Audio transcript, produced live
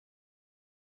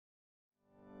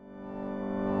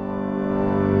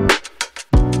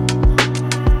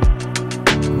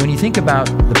think about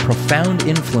the profound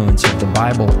influence of the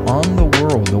Bible on the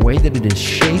world, the way that it has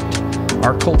shaped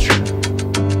our culture,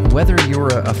 whether you're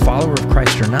a follower of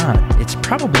Christ or not, it's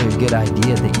probably a good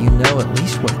idea that you know at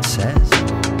least what it says.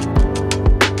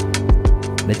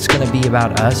 It's going to be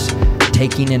about us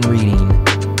taking and reading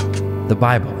the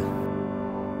Bible.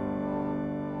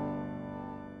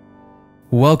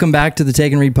 Welcome back to the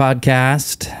Take and Read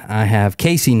podcast. I have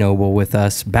Kasie Noble with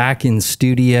us back in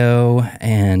studio,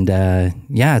 and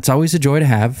yeah, it's always a joy to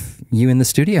have you in the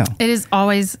studio. It is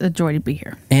always a joy to be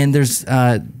here. And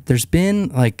there's been,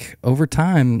 like, over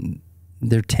time,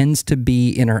 there tends to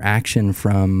be interaction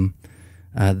from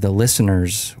the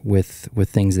listeners with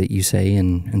things that you say,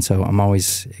 and so I'm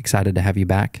always excited to have you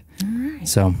back. All right.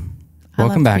 So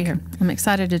welcome back. To be here. I'm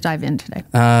excited to dive in today.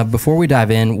 Before we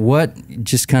dive in,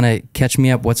 just kind of catch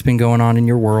me up. What's been going on in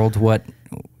your world?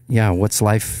 What's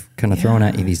life kind of throwing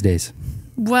at you these days?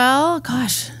 Well,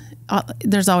 gosh,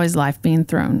 there's always life being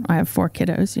thrown. I have 4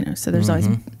 kiddos, so there's always,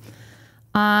 in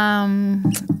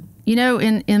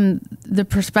the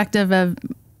perspective of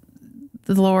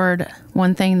the Lord,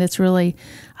 one thing that's really,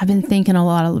 I've been thinking a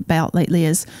lot about lately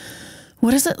is,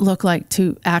 what does it look like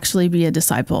to actually be a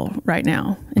disciple right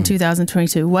now in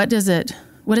 2022? What does it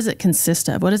consist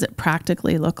of? What does it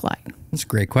practically look like? That's a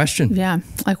great question. Yeah.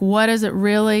 Like, what does it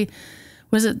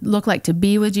look like to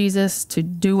be with Jesus, to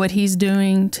do what he's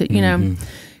doing, to,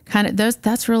 kind of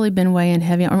that's really been weighing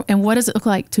heavy. And what does it look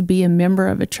like to be a member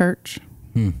of a church?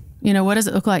 What does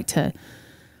it look like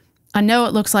I know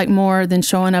it looks like more than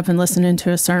showing up and listening to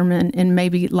a sermon and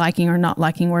maybe liking or not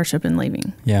liking worship and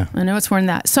leaving. Yeah. I know it's more than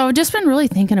that. So I've just been really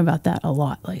thinking about that a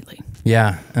lot lately.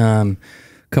 Yeah. A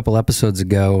couple episodes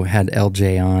ago had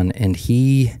LJ on, and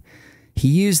he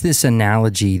used this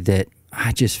analogy that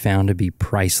I just found to be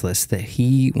priceless, that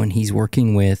when he's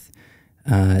working with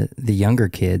the younger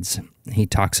kids, he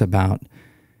talks about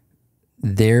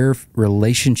their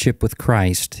relationship with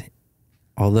Christ.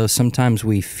 Although sometimes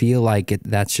we feel like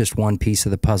that's just one piece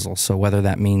of the puzzle. So whether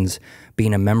that means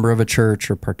being a member of a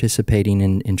church or participating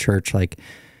in church, like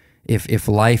if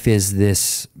life is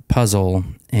this puzzle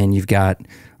and you've got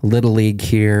Little League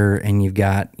here and you've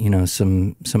got,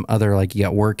 some other, like you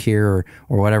got work here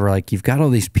or whatever, like you've got all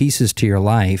these pieces to your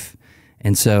life.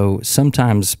 And so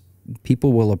sometimes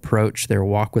people will approach their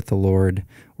walk with the Lord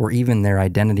or even their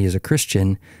identity as a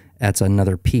Christian. That's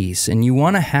another piece. And you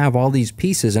want to have all these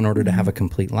pieces in order to have a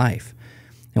complete life.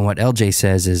 And what LJ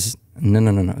says is,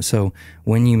 no. So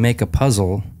when you make a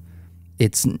puzzle,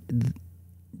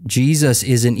 Jesus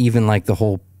isn't even like the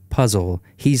whole puzzle.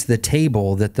 He's the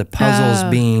table that the puzzle's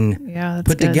being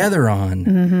put together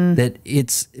on, that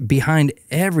it's behind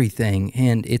everything.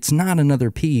 And it's not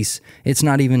another piece. It's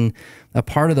not even a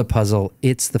part of the puzzle.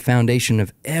 It's the foundation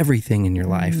of everything in your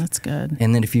life. That's good.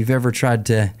 And then if you've ever tried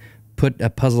to put a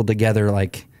puzzle together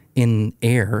like in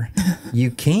air, you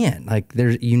can't. Like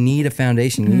you need a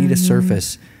foundation, you need a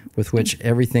surface with which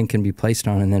everything can be placed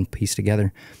on and then pieced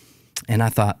together. And I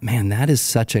thought, man, that is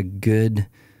such a good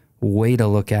way to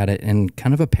look at it, and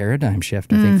kind of a paradigm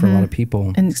shift, I think, for a lot of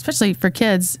people. And especially for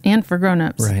kids and for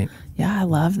grown-ups. Right. Yeah, I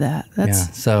love that.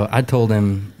 So I told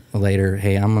him later,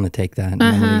 hey, I'm going to take that and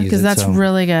I'm going to use it. Because that's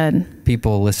really good.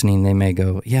 People listening, they may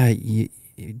go, yeah,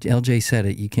 LJ said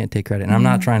it, you can't take credit. And I'm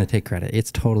not trying to take credit.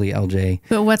 It's totally LJ.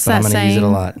 But what's that saying? I'm going to use it a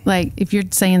lot. Like, if you're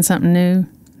saying something new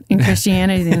in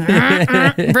Christianity,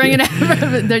 then bring it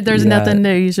out. There's nothing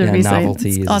new you should be saying.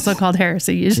 It's also called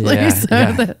heresy usually.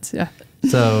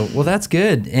 So that's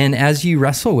good. And as you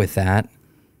wrestle with that,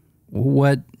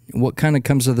 what kind of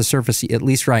comes to the surface, at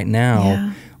least right now?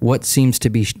 Yeah. What seems to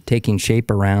be taking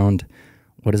shape around,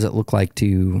 what does it look like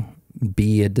to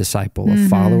be a disciple, a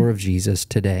follower of Jesus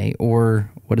today? Or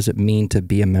what does it mean to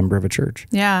be a member of a church?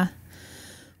 Yeah.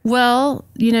 Well,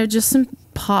 just some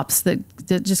pops that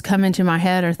just come into my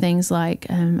head are things like,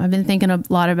 I've been thinking a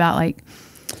lot about, like,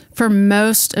 for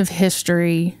most of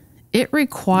history, it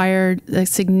required a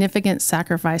significant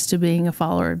sacrifice to being a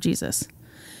follower of Jesus.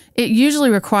 It usually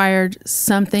required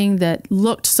something that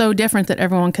looked so different that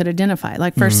everyone could identify.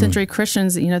 Like first century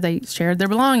Christians, they shared their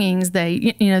belongings.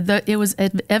 It was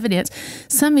evidence.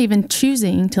 Some even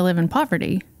choosing to live in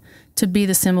poverty to be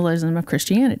the symbolism of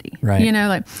Christianity. Right.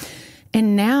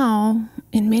 And now,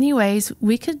 in many ways,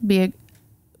 we could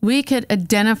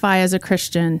identify as a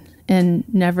Christian and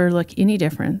never look any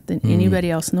different than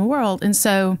anybody else in the world. And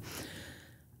so,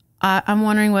 I'm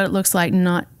wondering what it looks like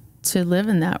not to live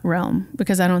in that realm,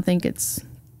 because I don't think it's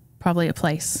probably a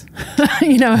place.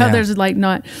 How there's like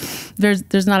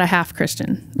there's not a half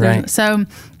Christian. Right. So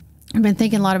I've been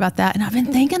thinking a lot about that, and I've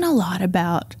been thinking a lot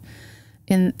about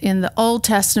in the Old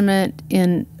Testament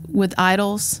with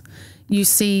idols. you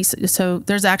see, so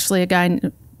there's actually a guy,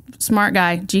 smart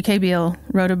guy, G.K. Beale,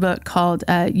 wrote a book called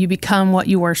You Become What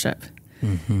You Worship.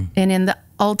 Mm-hmm. And in the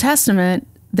Old Testament,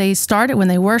 they started, when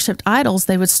they worshiped idols,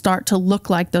 they would start to look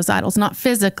like those idols, not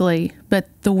physically, but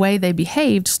the way they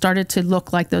behaved started to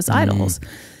look like those idols.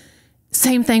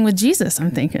 Same thing with Jesus,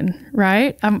 I'm thinking,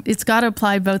 right? It's got to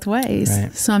apply both ways.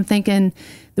 Right. So I'm thinking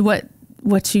what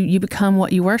you become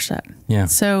what you worship. Yeah.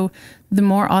 So the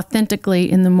more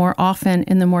authentically and the more often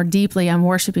and the more deeply I'm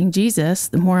worshiping Jesus,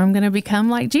 the more I'm going to become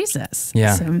like Jesus.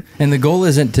 Yeah. So, and the goal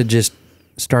isn't to just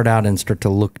start out and start to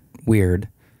look weird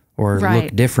or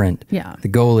look different. Yeah. The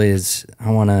goal is I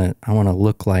want to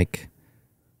look like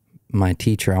my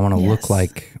teacher. I want to look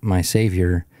like my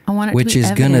Savior, which is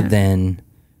going to then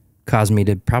cause me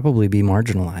to probably be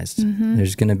marginalized. Mm-hmm.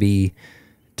 There's going to be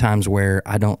times where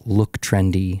I don't look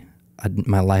trendy.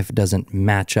 My life doesn't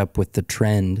match up with the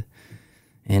trend.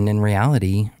 And in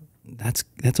reality, that's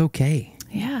okay.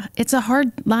 Yeah. It's a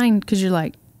hard line because you're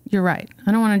like, you're right.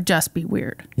 I don't want to just be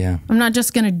weird. Yeah. I'm not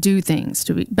just going to do things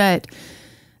to be, but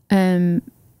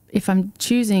if I'm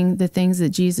choosing the things that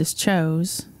Jesus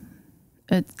chose,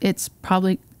 it's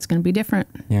going to be different.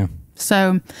 Yeah.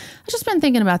 So I've just been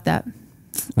thinking about that.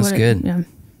 That's good. Yeah.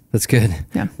 That's good.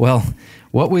 Yeah. Well,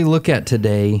 what we look at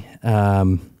today,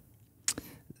 we're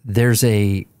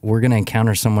going to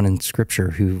encounter someone in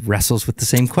Scripture who wrestles with the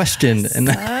same question. And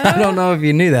I don't know if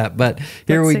you knew that, but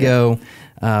here we go.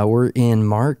 We're in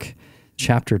Mark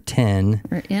chapter 10.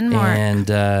 We're in Mark.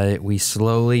 And we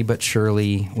slowly but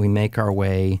surely, we make our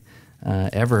way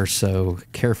ever so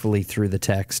carefully through the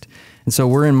text. And so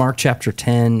we're in Mark chapter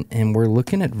 10, and we're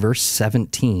looking at verse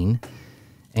 17.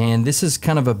 And this is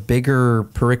kind of a bigger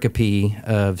pericope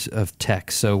of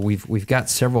text. So we've got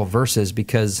several verses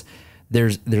because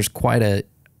there's quite a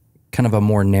kind of a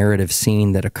more narrative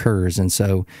scene that occurs. And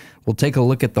so we'll take a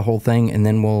look at the whole thing, and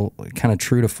then we'll kind of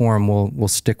true to form, we'll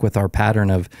stick with our pattern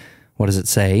of what does it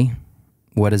say,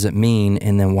 what does it mean,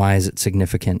 and then why is it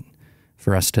significant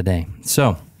for us today.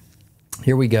 So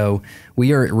here we go.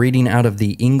 We are reading out of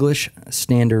the English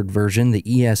Standard Version, the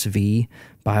ESV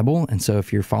Bible. And so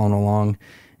if you're following along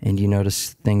and you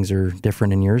notice things are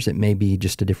different in yours, it may be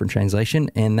just a different translation.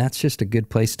 And that's just a good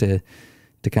place to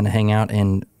kind of hang out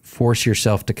and force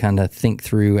yourself to kind of think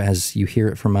through as you hear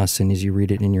it from us and as you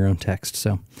read it in your own text.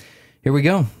 So here we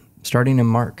go, starting in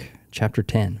Mark chapter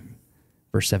 10,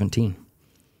 verse 17.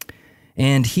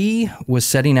 And he was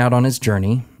setting out on his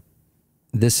journey.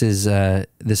 This is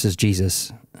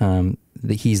Jesus.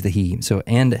 He's the he. So,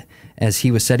 and as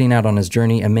he was setting out on his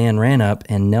journey, a man ran up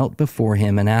and knelt before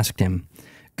him and asked him,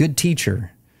 "Good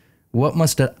teacher, what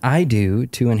must I do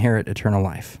to inherit eternal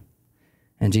life?"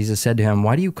 And Jesus said to him,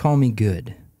 "Why do you call me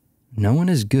good? No one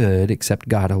is good except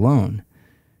God alone.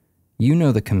 You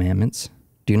know the commandments.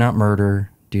 Do not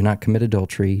murder. Do not commit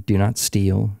adultery. Do not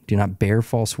steal. Do not bear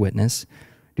false witness.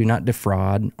 Do not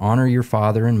defraud. Honor your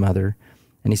father and mother."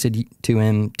 And he said to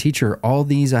him, "Teacher, all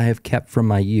these I have kept from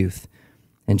my youth."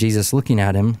 And Jesus, looking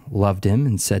at him, loved him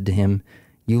and said to him,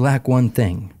 "You lack one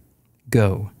thing.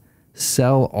 Go,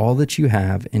 sell all that you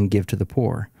have and give to the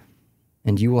poor,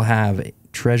 and you will have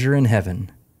treasure in heaven,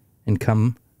 and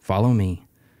come, follow me."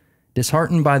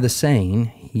 Disheartened by the saying,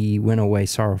 he went away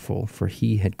sorrowful, for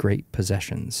he had great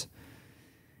possessions.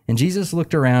 And Jesus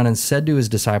looked around and said to his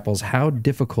disciples, "How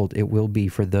difficult it will be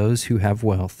for those who have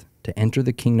wealth to enter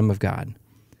the kingdom of God."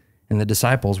 And the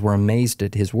disciples were amazed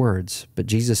at his words. But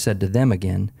Jesus said to them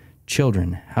again,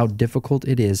 "Children, how difficult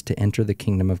it is to enter the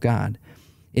kingdom of God.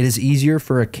 It is easier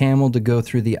for a camel to go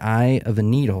through the eye of a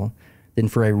needle than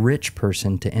for a rich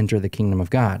person to enter the kingdom of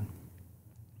God."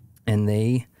 And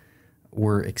they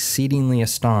were exceedingly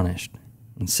astonished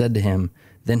and said to him,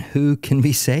 "Then who can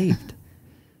be saved?"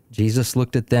 Jesus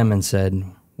looked at them and said,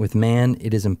 "With man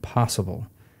it is impossible,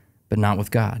 but not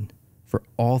with God, for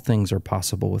all things are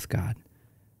possible with God."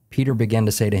 Peter began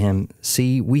to say to him,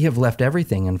 "See, we have left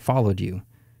everything and followed you."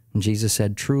 And Jesus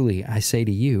said, "Truly, I say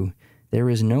to you, there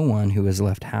is no one who has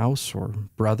left house or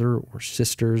brother or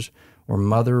sisters or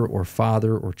mother or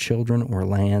father or children or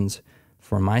lands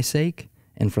for my sake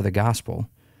and for the gospel,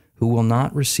 who will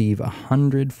not receive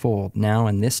 100-fold now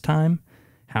in this time,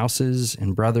 houses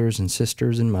and brothers and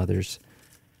sisters and mothers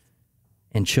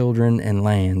and children and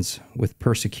lands with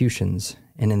persecutions,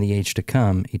 and in the age to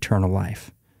come, eternal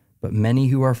life. But many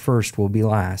who are first will be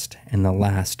last, and the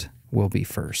last will be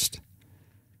first."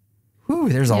 Whew,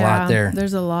 there's a lot there.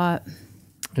 There's a lot.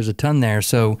 There's a ton there.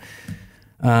 So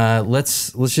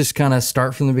let's just kind of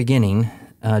start from the beginning.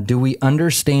 Do we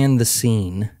understand the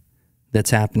scene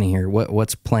that's happening here?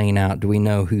 What's playing out? Do we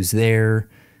know who's there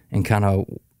and kind of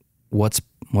what's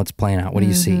playing out? What do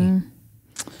you see?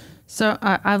 So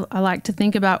I like to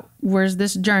think about where's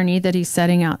this journey that he's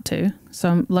setting out to. So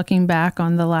I'm looking back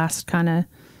on the last kind of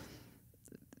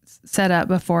setup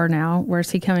before now.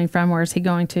 Where's he coming from? Where's he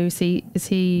going to?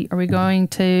 Are we going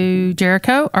to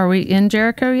Jericho? Are we in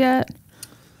Jericho yet?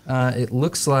 It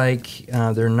looks like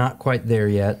they're not quite there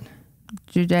yet.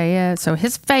 Judea. So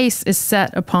his face is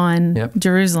set upon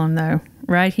Jerusalem, though,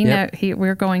 right?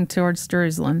 We're going towards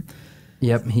Jerusalem.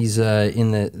 Yep, he's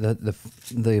in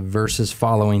the verses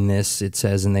following this. It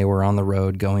says, and they were on the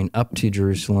road going up to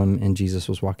Jerusalem, and Jesus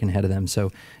was walking ahead of them.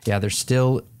 So, yeah, they're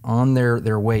still on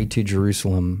their way to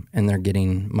Jerusalem, and they're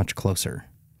getting much closer.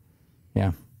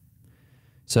 Yeah.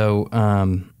 So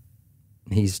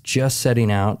he's just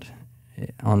setting out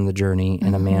on the journey,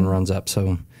 and a man runs up.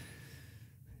 So,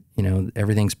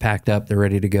 everything's packed up. They're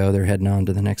ready to go. They're heading on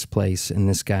to the next place, and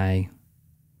this guy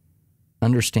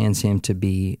understands him to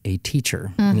be a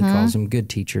teacher, and he calls him good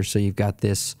teacher. So you've got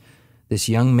this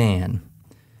young man,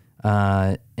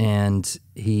 and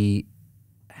he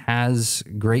has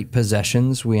great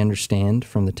possessions, we understand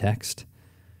from the text,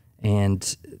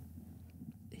 and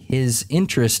his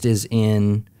interest is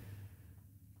in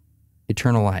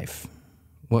eternal life.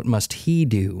 What must he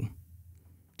do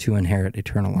to inherit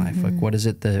eternal life? Like, what is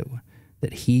it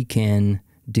that he can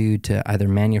do to either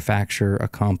manufacture,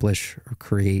 accomplish, or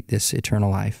create this eternal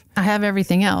life? I have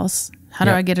everything else. How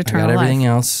do I get eternal life? I got everything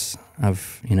else.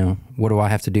 What do I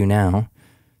have to do now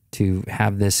to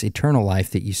have this eternal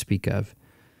life that you speak of?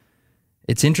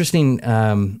 It's interesting,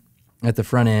 at the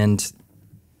front end,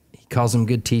 he calls him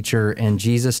good teacher, and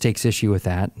Jesus takes issue with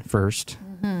that first.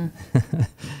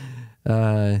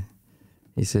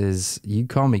 He says, you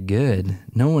call me good.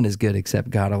 No one is good except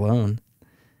God alone.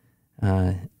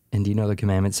 And do you know the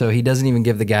commandment? So he doesn't even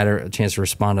give the guy a chance to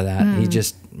respond to that. He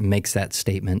just makes that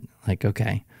statement like,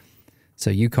 okay, so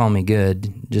you call me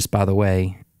good. Just by the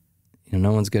way,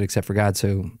 no one's good except for God.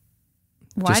 So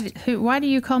why do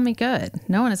you call me good?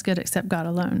 No one is good except God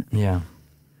alone. Yeah.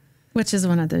 Which is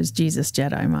one of those Jesus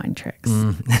Jedi mind tricks.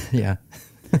 Yeah.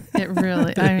 It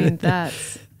really,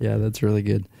 that's... Yeah, that's really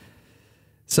good.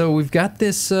 So we've got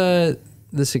this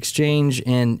exchange,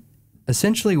 and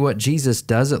essentially what Jesus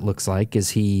does, it looks like,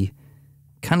 is he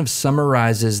kind of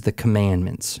summarizes the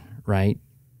commandments, right?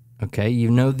 Okay,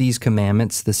 these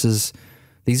commandments.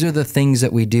 These are the things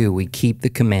that we do. We keep the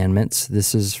commandments.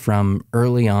 This is from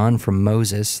early on, from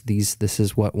Moses. This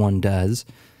is what one does.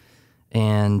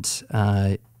 And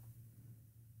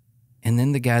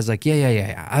then the guy's like,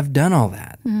 yeah, I've done all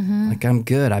that. Like, I'm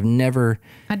good. I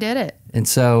did it. And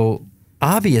so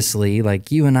obviously,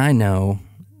 like you and I know,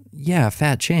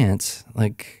 fat chance.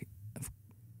 Like,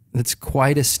 it's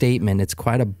quite a statement. It's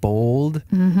quite a bold.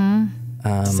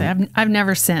 I've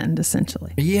never sinned,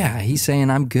 essentially. Yeah, he's saying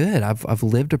I'm good. I've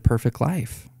lived a perfect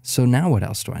life. So now what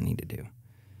else do I need to do?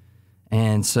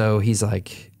 And so he's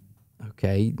like,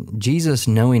 okay, Jesus,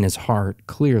 knowing his heart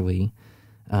clearly,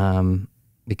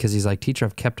 because he's like, teacher,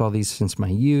 I've kept all these since my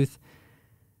youth.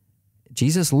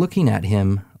 Jesus, looking at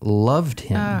him, loved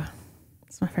him.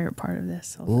 That's my favorite part of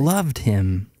this. Loved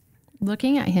him.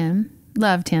 Looking at him,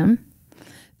 loved him.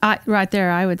 Right there,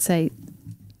 I would say,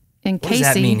 and What Kasie.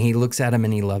 does that mean? He looks at him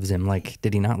and he loves him. Like,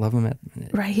 did he not love him?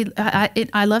 Right.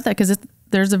 I love that because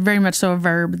there's a very much so a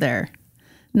verb there,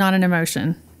 not an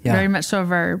emotion. Yeah. Very much so a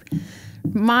verb.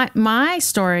 My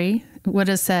story would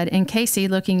have said, and Kasie,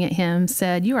 looking at him,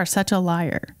 said, "You are such a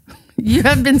liar. You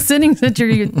have been sinning since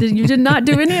you did not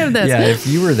do any of this." Yeah, if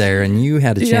you were there and you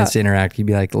had a chance to interact, you'd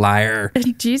be like, liar.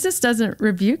 And Jesus doesn't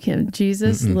rebuke him.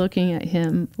 Jesus, looking at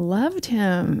him, loved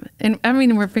him. And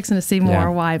we're fixing to see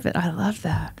more why, but I love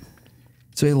that.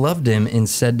 So he loved him and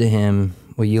said to him,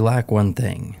 well, you lack one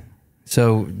thing.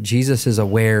 So Jesus is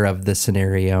aware of the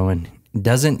scenario and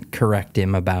doesn't correct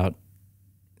him about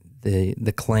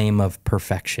the claim of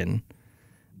perfection,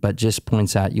 but just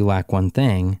points out you lack one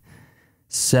thing.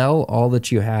 Sell all that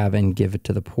you have and give it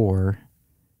to the poor,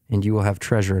 and you will have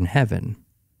treasure in heaven.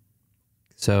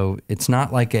 So it's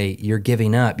not like you're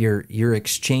giving up, you're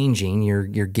exchanging, you're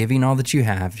giving all that you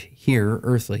have here,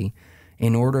 earthly,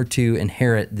 in order to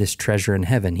inherit this treasure in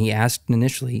heaven. He asked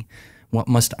initially, what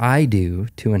must I do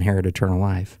to inherit eternal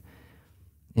life?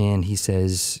 And he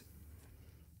says,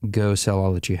 go sell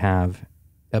all that you have,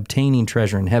 obtaining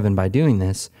treasure in heaven by doing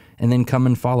this, and then come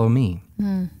and follow me.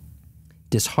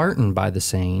 Disheartened by the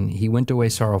saying, he went away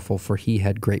sorrowful, for he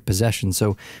had great possessions.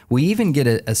 So we even get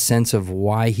a sense of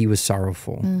why he was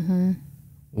sorrowful,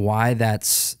 why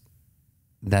that's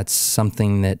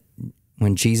something that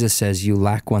when Jesus says you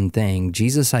lack one thing,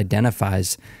 Jesus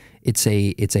identifies it's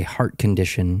a heart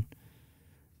condition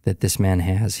that this man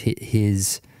has.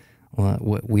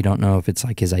 We don't know if it's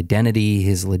like his identity,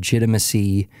 his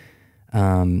legitimacy,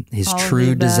 his All of true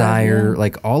the above, desire, yeah.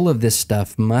 like all of this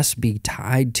stuff must be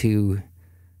tied to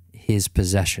his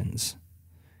possessions.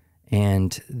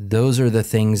 And those are the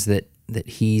things that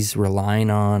he's relying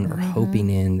on or hoping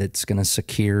in that's going to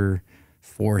secure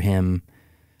for him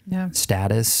Yeah.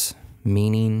 status,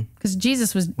 meaning, Because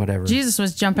Jesus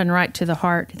was jumping right to the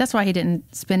heart. That's why he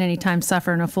didn't spend any time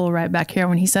suffering a fool right back here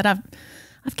when he said,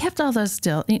 I've kept all those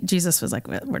still. Jesus was like,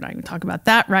 well, we're not even talking about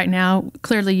that right now.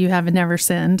 Clearly you have never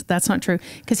sinned. That's not true.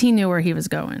 Because he knew where he was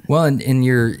going. Well, and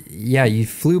you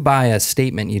flew by a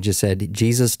statement you just said,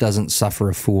 Jesus doesn't suffer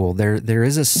a fool. There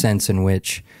is a sense in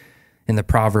which in the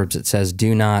Proverbs it says,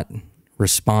 do not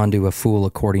respond to a fool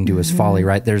according to his folly,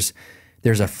 right? There's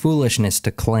a foolishness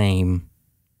to claim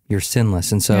you're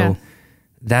sinless. And so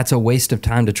that's a waste of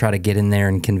time to try to get in there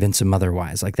and convince him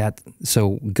otherwise like that.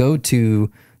 So go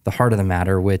to the heart of the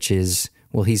matter, which is,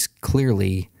 well, he's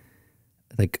clearly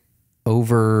like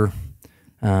over,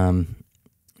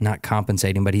 not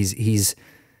compensating, but he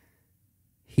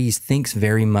thinks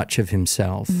very much of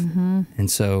himself.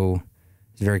 And so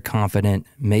he's very confident,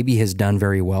 maybe has done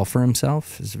very well for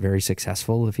himself, is very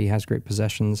successful if he has great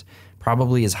possessions,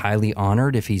 probably is highly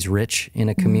honored if he's rich in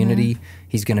a community.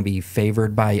 He's going to be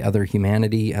favored by other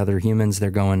humans. They're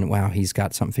going, wow, he's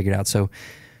got something figured out. So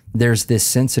there's this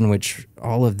sense in which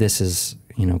all of this is,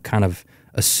 kind of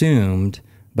assumed,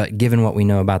 but given what we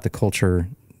know about the culture,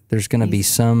 there's going to be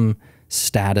some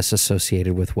status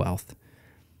associated with wealth.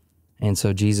 And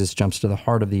so Jesus jumps to the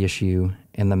heart of the issue,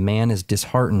 and the man is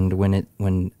disheartened when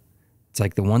it's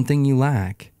like the one thing you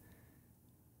lack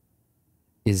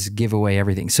is give away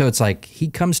everything. So it's like he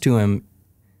comes to him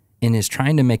and is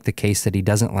trying to make the case that he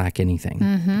doesn't lack anything.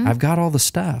 I've got all the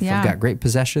stuff. Yeah. I've got great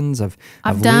possessions. I've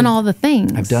done lived, all the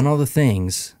things. I've done all the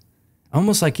things.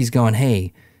 Almost like he's going,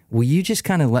 hey, will you just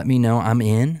kind of let me know I'm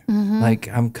in? Like,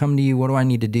 I'm coming to you. What do I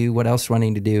need to do? What else do I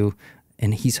need to do?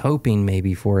 And he's hoping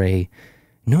maybe for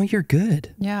no, you're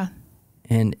good. Yeah.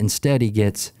 And instead he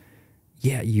gets,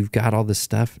 you've got all this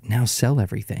stuff. Now sell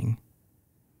everything.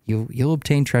 You'll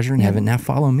obtain treasure in heaven. Now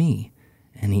follow me.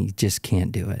 And he just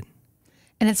can't do it.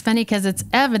 And it's funny because it's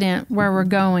evident where we're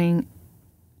going.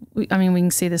 We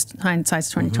can see this hindsight's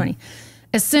 2020.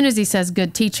 As soon as he says,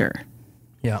 good teacher,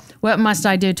 what must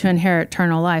I do to inherit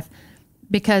eternal life?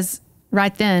 Because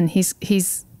right then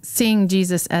he's seeing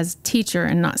Jesus as teacher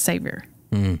and not savior.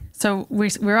 So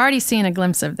we're already seeing a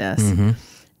glimpse of this.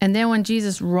 And then when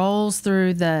Jesus rolls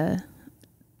through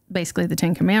basically the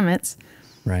 10 Commandments,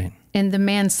 right? And the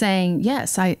man saying,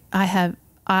 yes,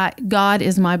 God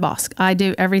is my boss. I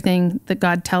do everything that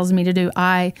God tells me to do.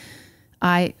 I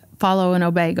follow and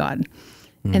obey God.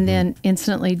 And then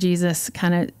instantly Jesus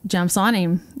kind of jumps on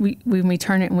him. When we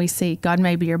turn it and we see God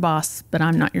may be your boss, but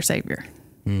I'm not your savior.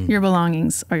 Your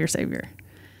belongings are your savior.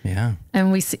 Yeah.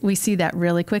 And we see that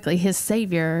really quickly. His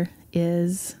savior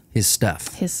is his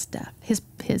stuff, his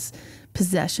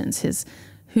possessions,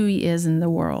 who he is in the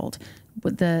world.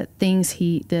 The things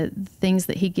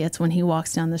that he gets when he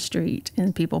walks down the street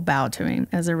and people bow to him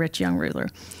as a rich young ruler.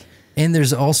 And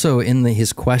there's also in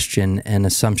his question an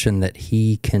assumption that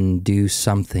he can do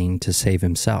something to save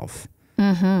himself.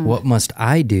 What must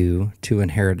I do to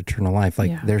inherit eternal life?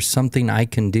 There's something I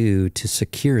can do to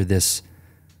secure this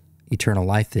eternal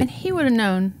life. And he would have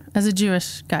known, as a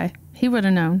Jewish guy, he would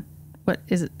have known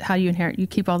how you inherit. You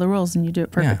keep all the rules and you do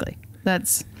it perfectly.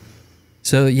 That's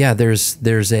so. Yeah, there's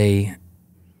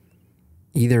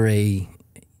either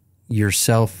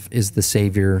yourself is the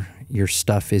savior, your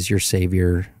stuff is your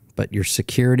savior, but your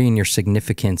security and your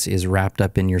significance is wrapped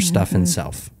up in your stuff and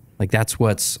self. Like that's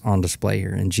what's on display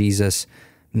here. And Jesus,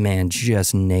 man,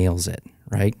 just nails it,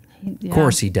 right? Yeah. Of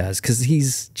course he does, because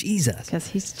he's Jesus.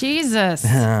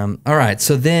 All right,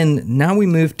 so then now we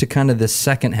move to kind of the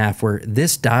second half where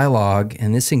this dialogue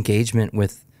and this engagement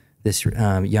with this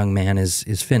young man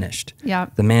is finished. Yeah.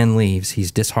 The man leaves.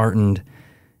 He's disheartened.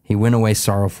 He went away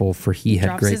sorrowful, for he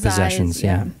had great possessions.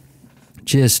 Eyes,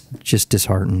 Just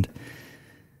disheartened.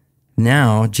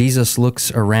 Now Jesus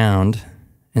looks around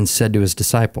and said to his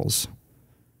disciples,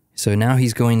 so now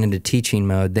he's going into teaching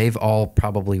mode. They've all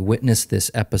probably witnessed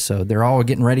this episode. They're all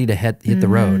getting ready to hit the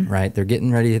road, right? They're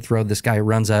getting ready to hit the road. This guy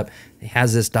runs up, he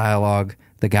has this dialogue.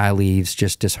 The guy leaves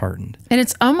just disheartened. And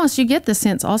it's almost, you get the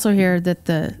sense also here that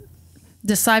the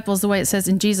disciples, the way it says,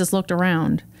 and Jesus looked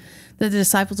around, that the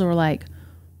disciples were like,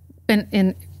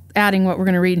 and adding what we're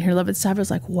going to read in here a little bit, the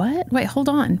disciples like, what? Wait, hold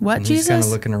on. What, and Jesus? He's kind of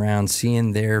looking around,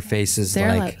 seeing their faces.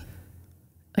 They're like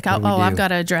I've got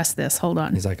to address this. Hold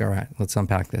on. He's like, all right, let's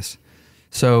unpack this.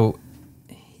 So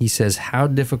he says, how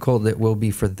difficult it will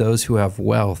be for those who have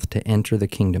wealth to enter the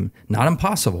kingdom. Not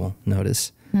impossible,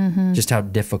 notice, just how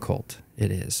difficult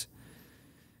it is.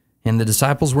 And the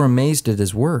disciples were amazed at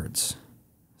his words.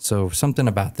 So something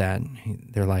about that,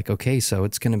 they're like, okay, so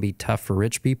it's going to be tough for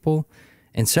rich people.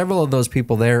 And several of those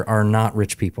people there are not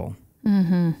rich people.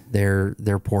 Mm-hmm.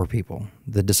 They're poor people.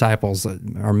 The disciples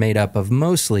are made up of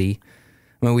mostly,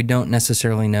 we don't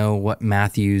necessarily know what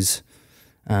Matthew's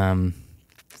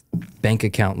bank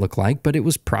account looked like, but it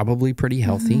was probably pretty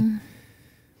healthy,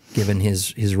 given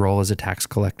his role as a tax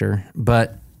collector.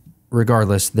 But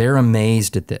regardless, they're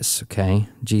amazed at this, okay?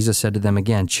 Jesus said to them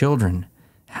again, "Children,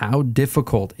 how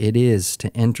difficult it is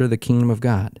to enter the kingdom of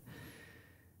God."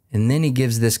 And then he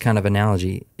gives this kind of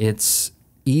analogy. It's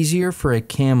easier for a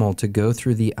camel to go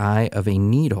through the eye of a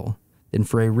needle than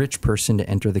for a rich person to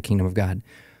enter the kingdom of God.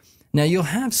 Now, you'll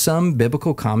have some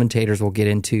biblical commentators will get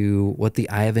into what the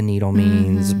eye of a needle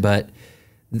means, but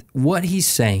what he's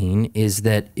saying is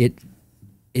that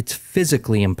it's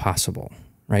physically impossible,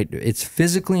 right? It's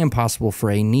physically impossible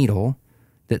for a needle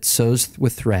that sews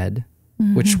with thread,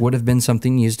 which would have been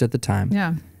something used at the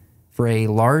time, for a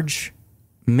large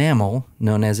mammal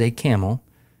known as a camel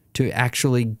to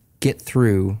actually get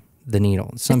through the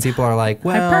needle. Some people are like,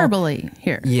 well... Hyperbole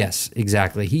here. Yes,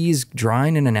 exactly. He's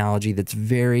drawing an analogy that's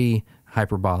very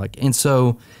hyperbolic. And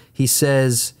so he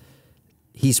says,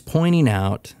 he's pointing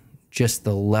out just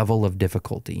the level of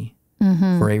difficulty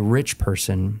for a rich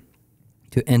person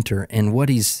to enter. And what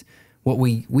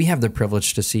we have the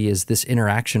privilege to see is this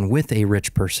interaction with a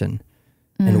rich person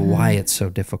and why it's so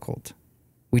difficult.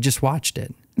 We just watched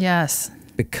it. Yes.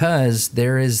 Because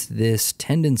there is this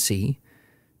tendency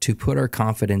to put our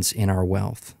confidence in our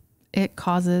wealth. It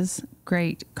causes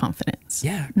great confidence.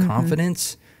 Yeah,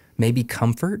 confidence, maybe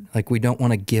comfort. Like we don't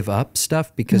want to give up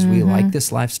stuff because we like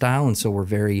this lifestyle. And so we're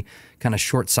very kind of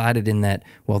short-sighted in that,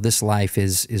 well, this life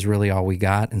is really all we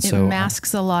got. And so it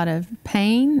masks a lot of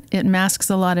pain. It masks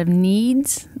a lot of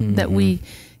needs that we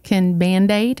can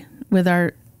Band-Aid with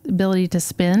our ability to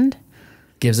spend.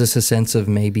 Gives us a sense of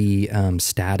maybe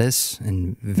status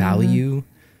and value,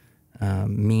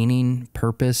 meaning,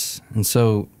 purpose. And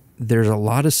so there's a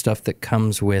lot of stuff that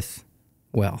comes with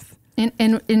wealth. And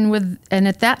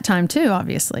at that time too,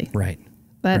 obviously. Right.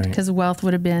 But because wealth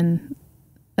would have been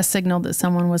a signal that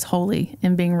someone was holy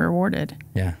and being rewarded.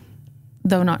 Yeah.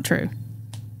 Though not true.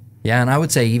 Yeah, and I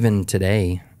would say even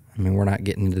today, we're not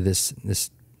getting into this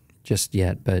just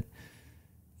yet, but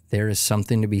there is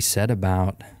something to be said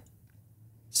about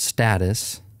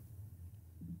status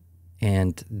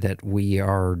and that we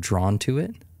are drawn to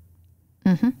it.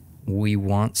 We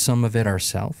want some of it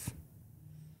ourselves,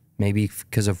 maybe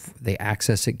because of the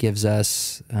access it gives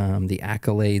us, the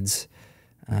accolades.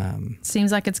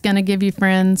 Seems like it's going to give you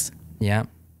friends. Yeah.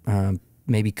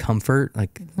 Maybe comfort,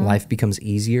 like life becomes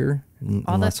easier and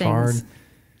less hard.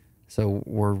 So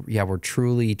we're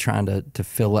truly trying to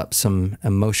fill up some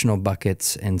emotional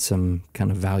buckets and some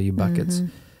kind of value buckets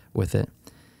with it.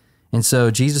 And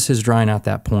so Jesus is drawing out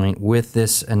that point with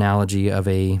this analogy of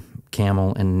a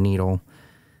camel and a needle,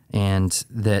 and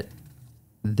that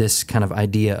this kind of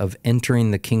idea of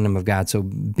entering the kingdom of God. So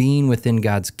being within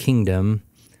God's kingdom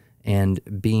and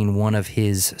being one of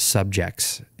his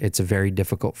subjects, it's very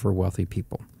difficult for wealthy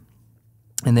people.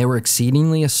 And they were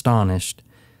exceedingly astonished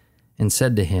and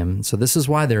said to him, so this is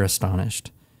why they're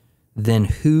astonished, then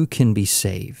who can be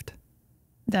saved?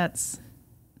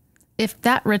 If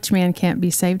that rich man can't be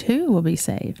saved, who will be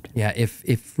saved? Yeah,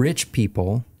 if rich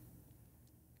people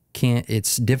can't,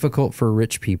 it's difficult for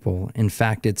rich people. In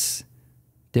fact, it's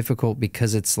difficult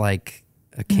because it's like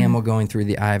a camel going through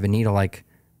the eye of a needle. Like,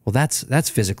 well, that's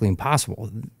physically impossible.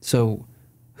 So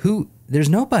there's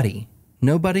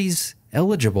nobody's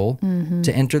eligible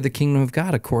to enter the kingdom of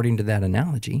God according to that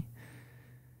analogy.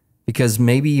 Because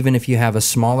maybe even if you have a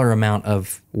smaller amount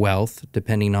of wealth,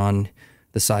 depending on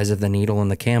the size of the needle and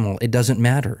the camel, it doesn't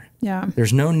matter. Yeah.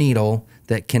 There's no needle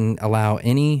that can allow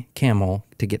any camel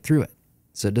to get through it.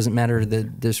 So it doesn't matter the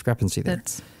discrepancy there.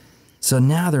 So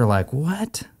now they're like,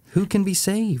 what? Who can be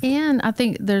saved? And I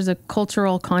think there's a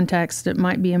cultural context that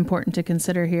might be important to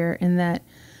consider here, in that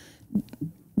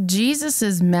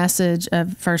Jesus's message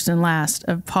of first and last,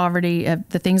 of poverty, of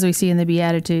the things we see in the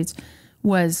Beatitudes,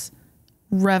 was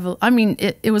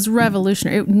it was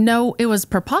revolutionary. It was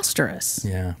preposterous.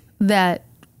 Yeah. That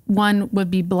one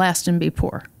would be blessed and be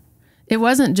poor. It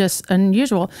wasn't just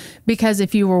unusual, because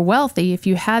if you were wealthy, if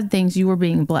you had things, you were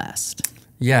being blessed.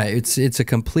 Yeah, it's a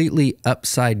completely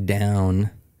upside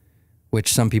down,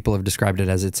 which some people have described it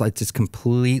as it's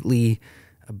completely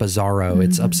bizarro.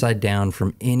 It's upside down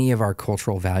from any of our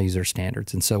cultural values or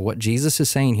standards. And so what Jesus is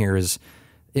saying here is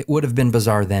it would have been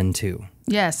bizarre then too.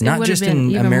 Yes, not just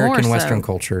in American Western so.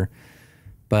 Culture,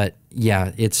 but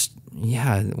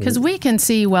because we can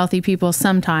see wealthy people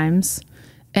sometimes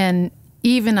And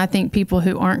even I think people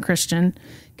who aren't Christian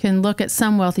can look at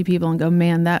some wealthy people and go,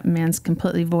 man, that man's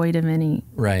completely void of any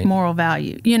moral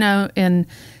value, you know?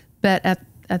 But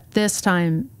at this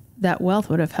time, that wealth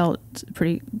would have held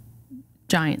pretty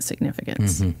giant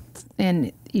significance.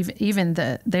 And even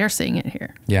they're seeing it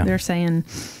here. Yeah. They're saying,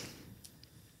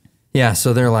 yeah,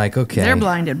 so they're like, okay. They're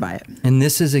blinded by it. And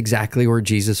this is exactly where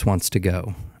Jesus wants to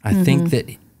go. I think that,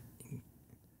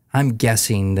 I'm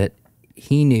guessing that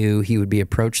he knew he would be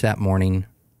approached that morning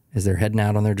as they're heading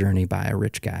out on their journey by a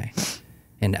rich guy.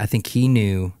 And I think he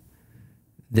knew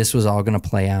this was all going to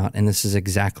play out, and this is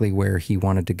exactly where he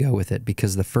wanted to go with it,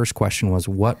 because the first question was,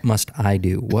 what must I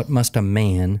do? What must a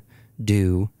man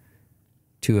do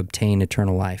to obtain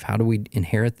eternal life? How do we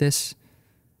inherit this?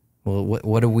 Well,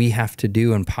 what do we have to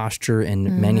do and posture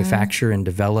and manufacture and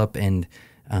develop and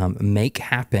make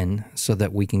happen so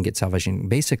that we can get salvation?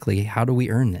 Basically, how do we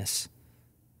earn this?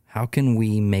 How can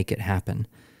we make it happen?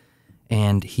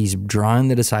 And he's drawing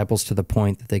the disciples to the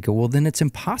point that they go, well, then it's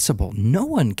impossible. No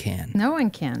one can. No one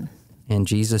can. And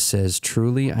Jesus says,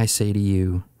 truly I say to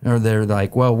you, or they're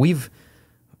like, well, we've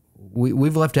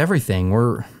left everything.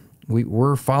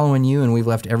 We're following you, and we've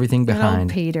left everything behind.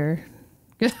 Good old Peter.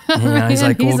 And he's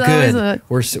like, well, good.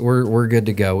 We're good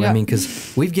to go. Yep. I mean,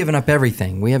 because we've given up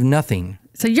everything. We have nothing.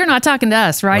 So you're not talking to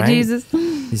us, right? Jesus?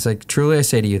 He's like, truly I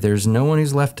say to you, there's no one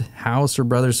who's left house or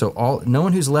brothers, no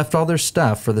one who's left all their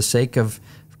stuff for the sake of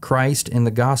Christ and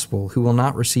the gospel, who will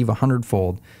not receive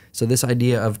 100-fold. So this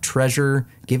idea of treasure,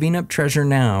 giving up treasure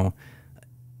now,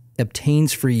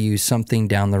 obtains for you something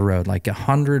down the road, like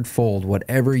 100-fold,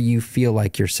 whatever you feel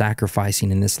like you're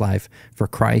sacrificing in this life for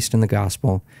Christ and the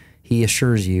gospel, he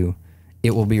assures you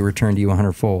it will be returned to you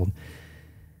 100-fold.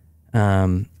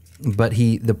 But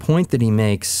the point that he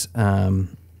makes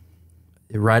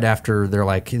right after they're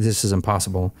like, this is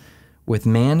impossible. With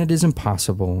man it is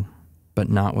impossible, but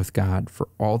not with God, for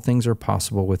all things are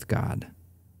possible with God.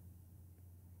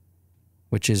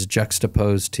 Which is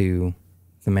juxtaposed to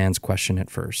the man's question at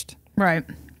first. Right.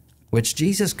 Which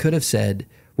Jesus could have said,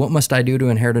 what must I do to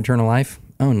inherit eternal life?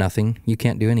 Oh, nothing. You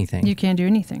can't do anything. You can't do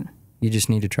anything. You just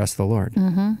need to trust the Lord.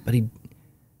 But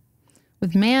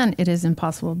with man it is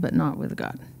impossible, but not with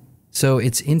God. So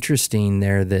it's interesting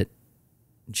there that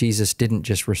Jesus didn't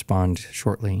just respond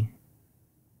shortly.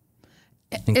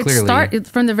 And clearly,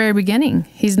 from the very beginning,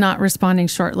 he's not responding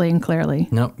shortly and clearly.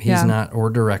 Nope, he's not, or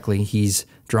directly. He's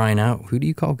drawing out, who do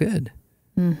you call good?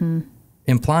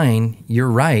 Implying,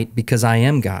 you're right, because I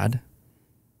am God,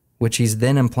 which he's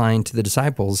then implying to the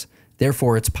disciples,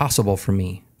 therefore it's possible for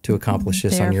me to accomplish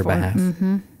this on your behalf,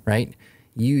 right?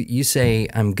 You say,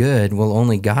 I'm good, well,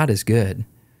 only God is good.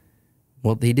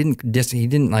 Well, he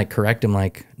didn't like correct him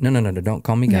like, no, don't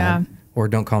call me God, or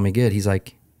don't call me good. He's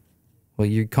like, well,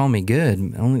 you call me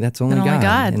good. That's only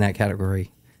God in that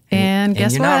category. And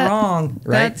guess you're what? You're not wrong,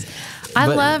 right? I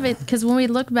love it because when we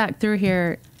look back through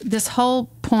here, this whole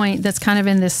point that's kind of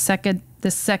in this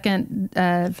second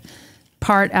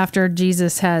part after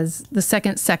Jesus has the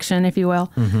second section, if you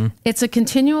will, it's a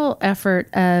continual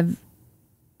effort of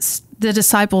the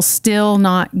disciples still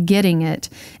not getting it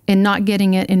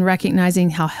and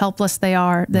recognizing how helpless they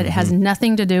are, that it has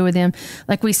nothing to do with them.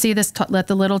 Like we see this, let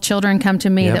the little children come to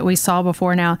me that we saw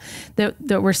before now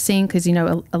that we're seeing, because, you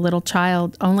know, a little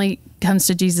child only comes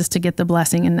to Jesus to get the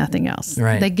blessing and nothing else.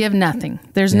 Right. They give nothing.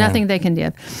 There's nothing they can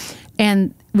give.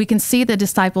 And we can see the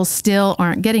disciples still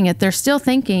aren't getting it. They're still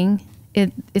thinking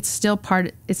it's still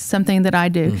it's something that I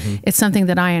do. It's something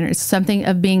that I enter. It's something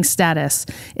of being status.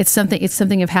 It's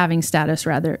something of having status,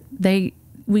 rather.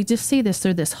 We just see this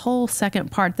through this whole second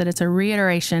part, that it's a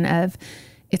reiteration of,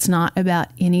 it's not about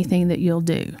anything that you'll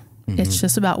do. It's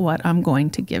just about what I'm going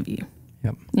to give you.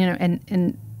 Yep. You know,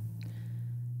 and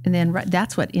then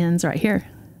that's what ends right here.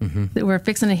 That we're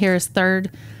fixing to hear his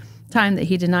third time that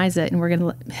he denies it, and we're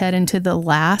going to head into the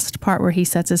last part where he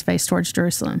sets his face towards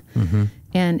Jerusalem.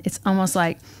 And it's almost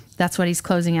like that's what he's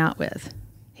closing out with.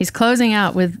 He's closing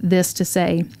out with this to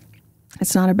say,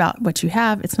 it's not about what you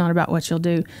have. It's not about what you'll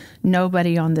do.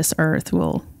 Nobody on this earth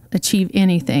will achieve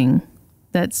anything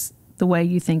that's the way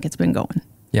you think it's been going.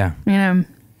 Yeah. You know?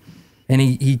 And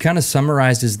he kind of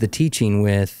summarizes the teaching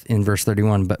with, in verse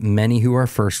 31, but many who are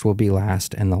first will be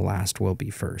last, and the last will be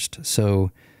first.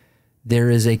 So there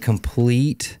is a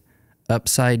complete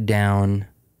upside down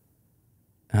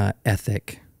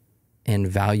ethic and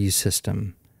value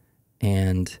system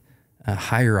and a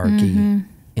hierarchy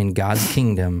in God's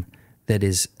kingdom that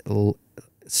is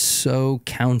so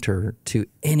counter to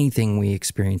anything we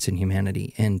experience in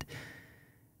humanity. And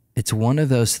it's one of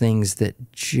those things that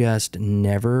just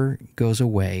never goes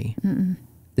away.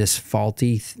 This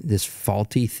faulty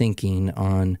thinking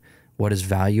on what is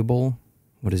valuable,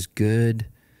 what is good,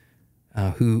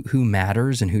 who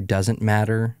matters and who doesn't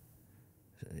matter,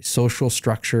 social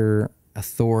structure,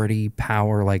 authority,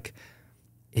 power. Like,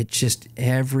 it's just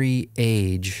every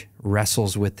age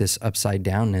wrestles with this upside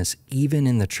downness, even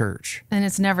in the church. And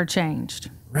it's never changed.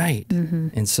 Right.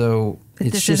 And so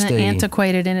it's This just isn't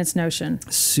antiquated in its notion.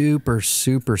 super,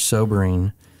 super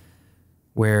sobering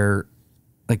where,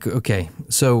 like, okay,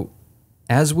 so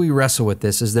as we wrestle with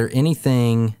this, is there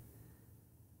anything,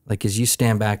 like, as you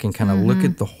stand back and kind of look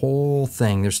at the whole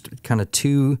thing, there's kind of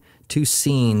two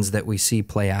scenes that we see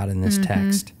play out in this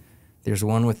text. There's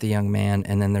one with the young man,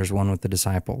 and then there's one with the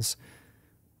disciples.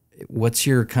 What's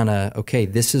your kind of, okay,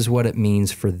 this is what it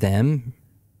means for them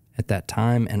at that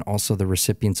time, and also the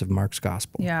recipients of Mark's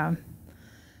gospel? Yeah.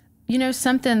 You know,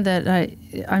 something that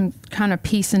I'm kind of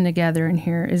piecing together in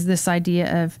here is this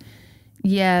idea of,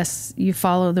 yes, you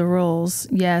follow the rules.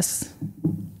 Yes.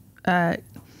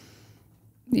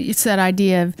 It's that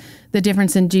idea of the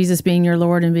difference in Jesus being your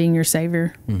Lord and being your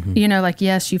Savior. You know, like,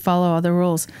 yes, you follow all the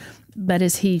rules, but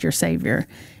is he your Savior?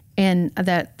 And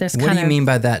that there's kind of... What do you mean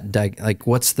by that, Doug? Like,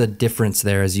 what's the difference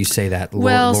there as you say that,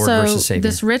 Lord versus Savior?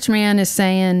 This rich man is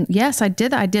saying, yes, I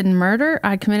did that. I didn't murder.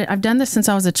 I've done this since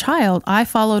I was a child. I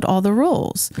followed all the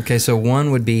rules. Okay, so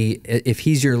one would be, if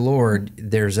he's your Lord,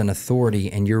 there's an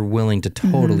authority, and you're willing to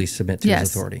totally submit to his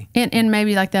authority. And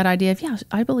maybe like that idea of, yeah,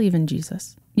 I believe in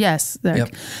Jesus. Yes.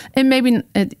 And maybe,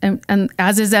 and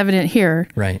as is evident here,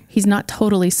 right, he's not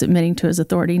totally submitting to his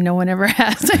authority. No one ever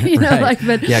has, you know, right. like,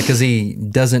 but yeah, because he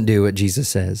doesn't do what Jesus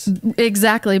says.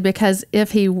 Exactly. Because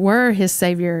if he were his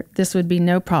Savior, this would be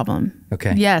no problem.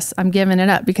 Okay. Yes, I'm giving it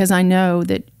up because I know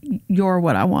that you're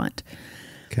what I want.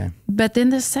 Okay. But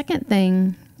then the second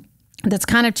thing that's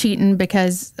kind of cheating,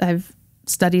 because I've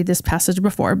studied this passage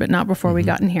before, but not before we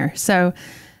got in here. So,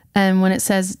 when it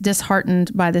says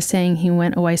disheartened by the saying, he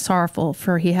went away sorrowful,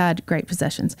 for he had great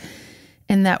possessions.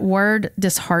 And that word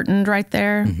disheartened right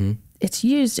there, it's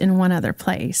used in one other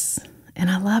place. And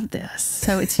I love this.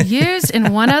 So it's used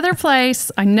in one other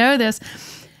place. I know this.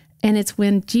 And it's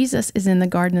when Jesus is in the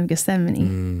Garden of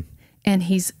Gethsemane and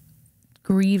he's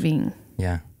grieving.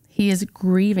 Yeah. He is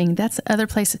grieving. That's the other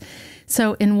place.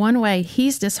 So in one way,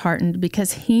 he's disheartened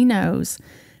because he knows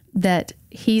that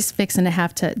he's fixing to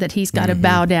have to, that he's got to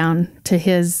bow down to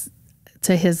his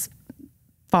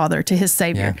Father, to his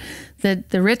Savior. Yeah.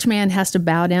 The rich man has to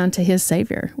bow down to his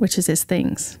Savior, which is his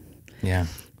things. Yeah.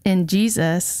 And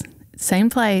Jesus, same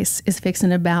place, is fixing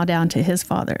to bow down to his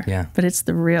Father. Yeah. But it's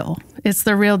the real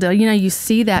deal. You know, you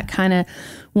see that kind of,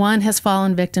 one has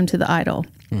fallen victim to the idol,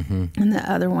 and the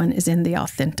other one is in the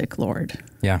authentic Lord.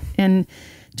 Yeah. And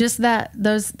just that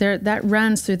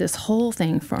runs through this whole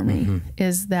thing for me,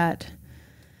 is that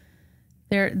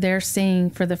they're seeing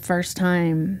for the first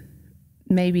time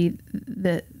maybe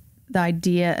the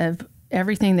idea of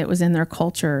everything that was in their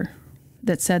culture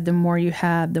that said the more you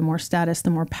have, the more status, the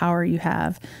more power you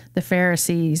have. The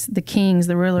Pharisees, the kings,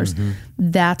 the rulers,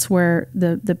 that's where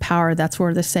the power, that's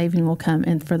where the saving will come.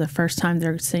 And for the first time,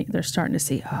 they're starting to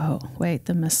see, oh, wait,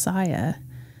 the Messiah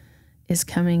is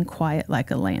coming quiet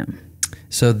like a lamb.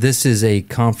 So this is a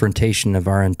confrontation of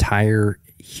our entire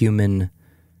human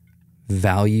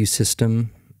value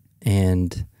system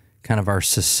and kind of our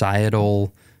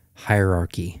societal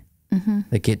hierarchy.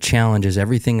 Like, it challenges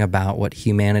everything about what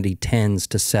humanity tends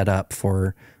to set up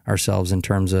for ourselves in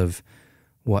terms of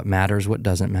what matters, what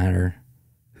doesn't matter,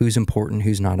 who's important,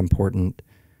 who's not important,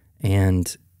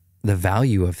 and the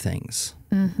value of things,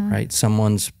 right?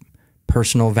 Someone's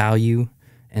personal value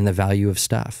and the value of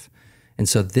stuff. And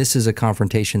so this is a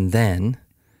confrontation then,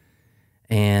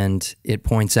 and it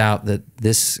points out that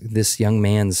this young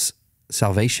man's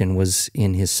salvation was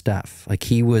in his stuff. Like,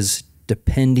 he was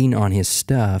depending on his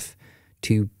stuff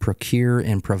to procure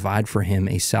and provide for him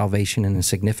a salvation and a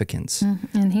significance.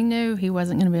 And he knew he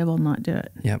wasn't going to be able to not do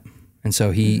it. Yep. And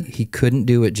so he couldn't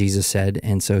do what Jesus said,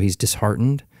 and so he's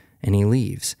disheartened, and he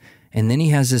leaves. And then he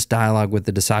has this dialogue with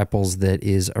the disciples that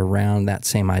is around that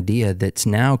same idea that's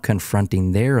now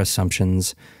confronting their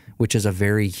assumptions, which is a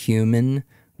very human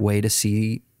way to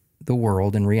see the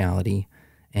world and reality.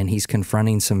 And he's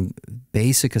confronting some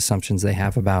basic assumptions they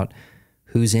have about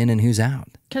who's in and who's out.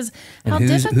 Because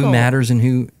who matters and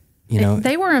who, you know.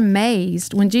 They were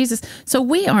amazed when Jesus, so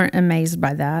we aren't amazed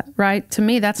by that, right? To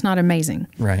me, that's not amazing.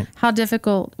 Right. How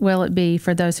difficult will it be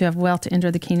for those who have wealth to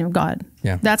enter the kingdom of God?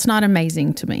 Yeah. That's not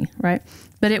amazing to me, right?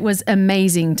 But it was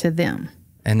amazing to them.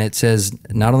 And it says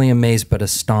not only amazed, but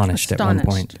astonished. At one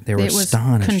point. They were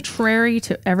astonished. It was contrary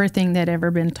to everything that had ever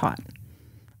been taught.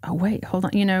 Oh, wait, hold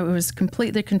on. You know, it was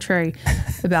completely contrary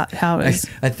about how it was.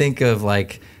 I think of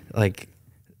like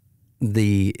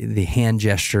the hand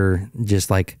gesture, just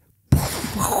like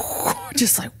what?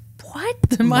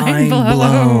 mind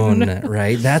blown,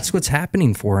 right? That's what's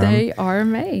happening for them. They are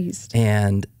amazed.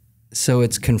 And so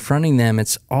it's confronting them.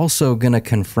 It's also going to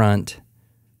confront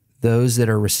those that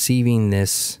are receiving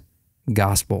this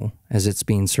gospel as it's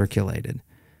being circulated.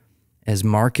 As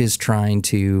Mark is trying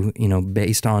to,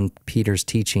 based on Peter's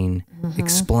teaching,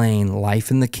 explain life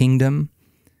in the kingdom,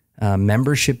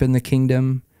 membership in the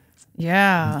kingdom,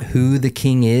 who the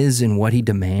king is and what he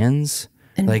demands.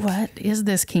 And what is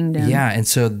this kingdom? Yeah, and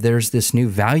so there's this new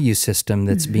value system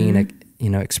that's being,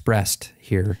 expressed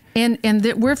here. And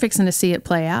we're fixing to see it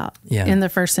play out in the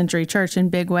first century church in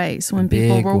big ways, when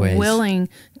people were willing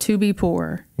to be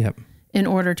poor. Yep. In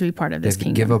order to be part of this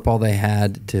kingdom. Give up all they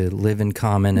had to live in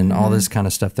common and all this kind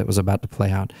of stuff that was about to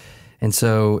play out. And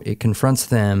so it confronts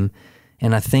them.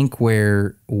 And I think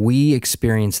where we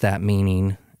experience that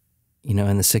meaning,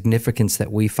 and the significance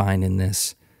that we find in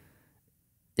this,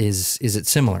 is it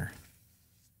similar?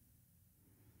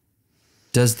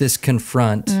 Does this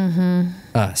confront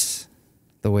us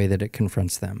the way that it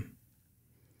confronts them?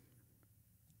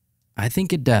 I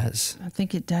think it does. I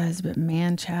think it does, but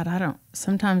man, Chad,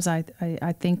 sometimes I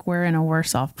think we're in a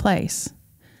worse off place,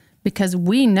 because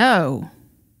we know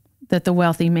that the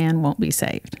wealthy man won't be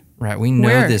saved. Right. We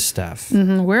know this stuff.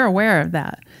 We're aware of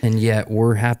that. And yet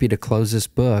we're happy to close this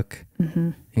book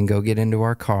and go get into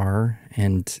our car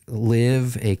and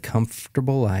live a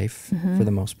comfortable life for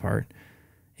the most part,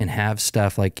 and have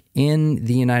stuff like in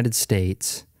the United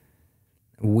States.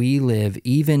 We live,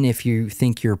 even if you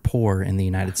think you're poor in the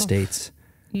United States,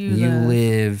 you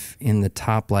live in the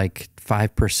top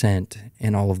 5%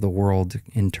 in all of the world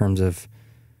in terms of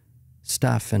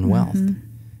stuff and wealth.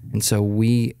 And so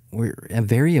we're a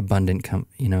very abundant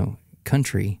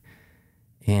country,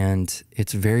 and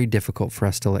it's very difficult for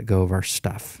us to let go of our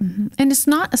stuff. And it's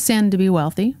not a sin to be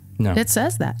wealthy. No. It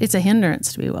says that. It's a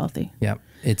hindrance to be wealthy. Yep.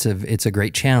 It's a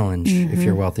great challenge if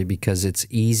you're wealthy, because it's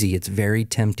easy. It's very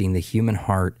tempting. The human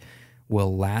heart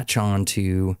will latch on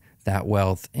to that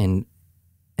wealth and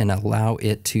allow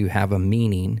it to have a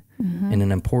meaning and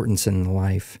an importance in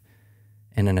life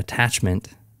and an attachment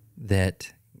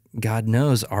that God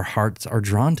knows our hearts are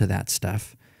drawn to that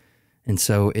stuff. And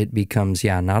so it becomes,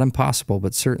 not impossible,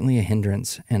 but certainly a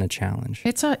hindrance and a challenge.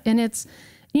 And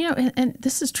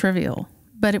this is trivial,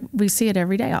 but we see it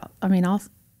every day.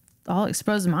 I'll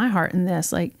expose my heart in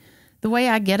this. Like, the way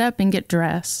I get up and get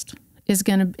dressed is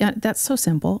that's so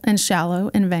simple and shallow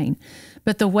and vain.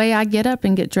 But the way I get up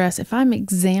and get dressed, if I'm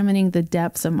examining the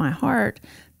depths of my heart,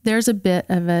 there's a bit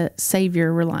of a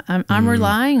savior. I'm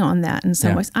relying on that in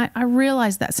some ways. I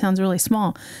realize that sounds really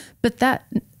small, but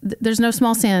there's no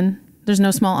small sin. There's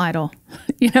no small idol,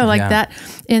 that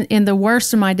in the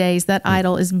worst of my days, that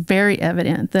idol is very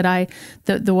evident. That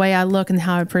the way I look and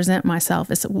how I present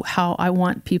myself is how I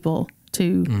want people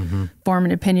to form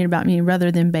an opinion about me,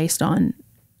 rather than based on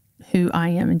who I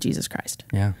am in Jesus Christ.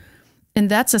 Yeah.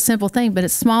 And that's a simple thing, but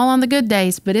it's small on the good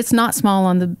days, but it's not small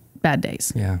on the bad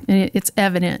days. Yeah. And it's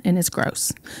evident and it's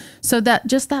gross. So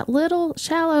that little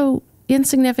shallow,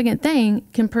 insignificant thing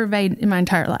can pervade in my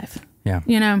entire life. Yeah.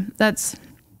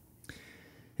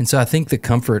 And so I think the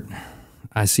comfort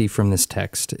I see from this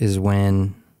text is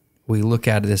when we look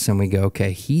at this and we go,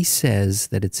 okay, he says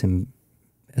that it's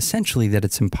essentially that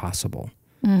it's impossible.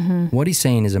 What he's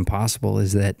saying is impossible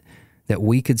is that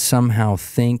we could somehow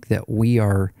think that we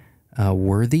are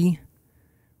worthy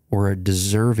or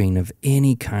deserving of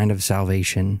any kind of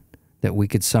salvation, that we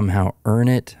could somehow earn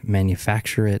it,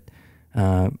 manufacture it,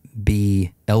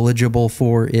 be eligible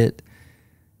for it.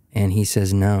 And he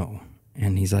says no.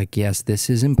 And he's like, yes, this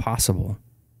is impossible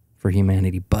for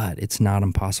humanity, but it's not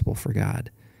impossible for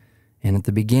God. And at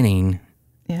the beginning,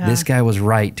 this guy was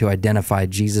right to identify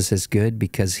Jesus as good,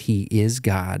 because he is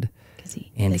God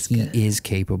and he is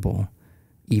capable,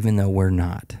 even though we're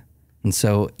not. And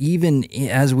so even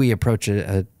as we approach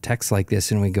a text like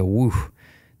this and we go, woo,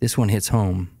 this one hits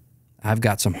home. I've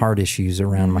got some hard issues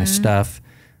around my stuff,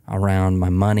 around my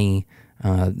money,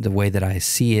 the way that I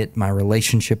see it, my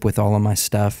relationship with all of my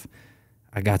stuff.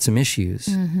 I got some issues,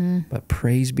 but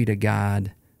praise be to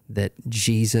God that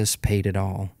Jesus paid it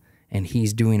all, and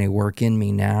he's doing a work in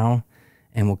me now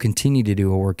and will continue to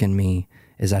do a work in me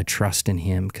as I trust in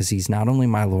him, because he's not only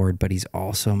my Lord, but he's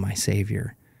also my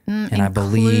Savior. And I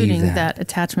believe that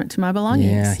attachment to my belongings.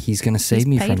 Yeah, he's going to save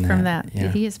me from that.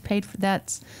 Yeah. He has paid for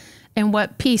that. And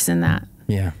what peace in that.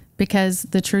 Yeah. Because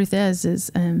the truth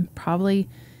is probably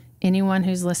anyone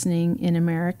who's listening in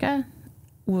America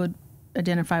would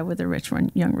identify with the rich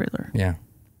young ruler. Yeah,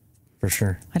 for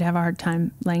sure. I'd have a hard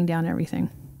time laying down everything.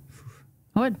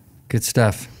 I would. Good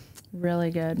stuff. Really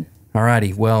good. All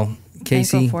righty. Well,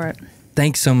 Kasie, for it.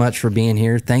 Thanks so much for being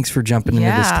here. Thanks for jumping into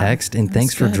this text, and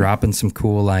thanks for dropping some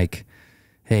cool, like,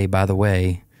 hey, by the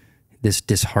way, this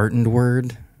disheartened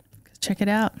word, check it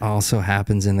out, also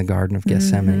happens in the Garden of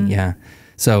Gethsemane. Yeah.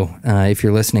 So if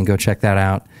you're listening, go check that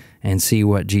out and see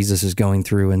what Jesus is going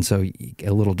through. And so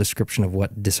a little description of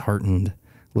what disheartened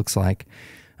looks like.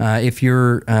 If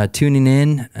you're tuning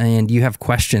in and you have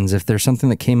questions, if there's something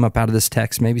that came up out of this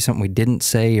text, maybe something we didn't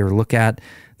say or look at,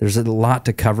 there's a lot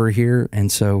to cover here.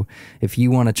 And so if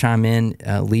you want to chime in,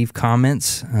 leave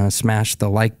comments, smash the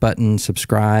like button,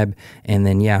 subscribe, and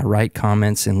then, write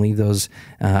comments and leave those.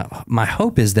 My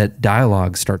hope is that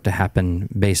dialogues start to happen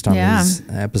based on these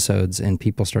episodes, and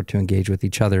people start to engage with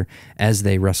each other as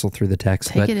they wrestle through the text.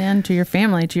 Take it in to your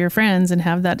family, to your friends, and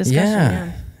have that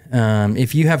discussion.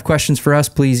 If you have questions for us,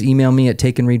 please email me at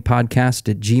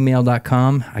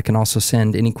takeandreadpodcast@gmail.com. I can also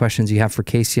send any questions you have for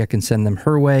Kasie. I can send them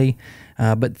her way.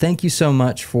 But thank you so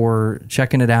much for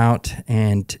checking it out.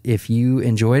 And if you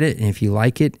enjoyed it and if you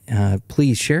like it,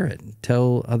 please share it.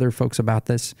 Tell other folks about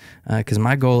this, because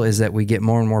my goal is that we get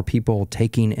more and more people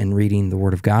taking and reading the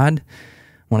Word of God. I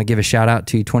want to give a shout out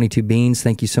to 22 Beans.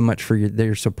 Thank you so much for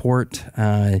their support.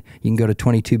 You can go to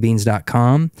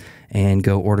 22beans.com and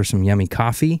go order some yummy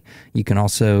coffee. You can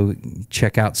also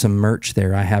check out some merch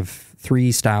there. I have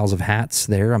 3 styles of hats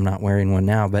there. I'm not wearing one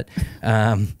now, but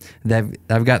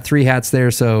I've got 3 hats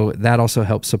there, so that also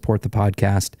helps support the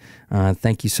podcast.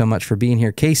 Thank you so much for being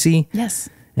here, Kasie. Yes.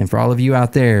 And for all of you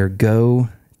out there, go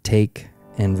take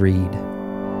and read.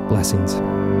 Blessings.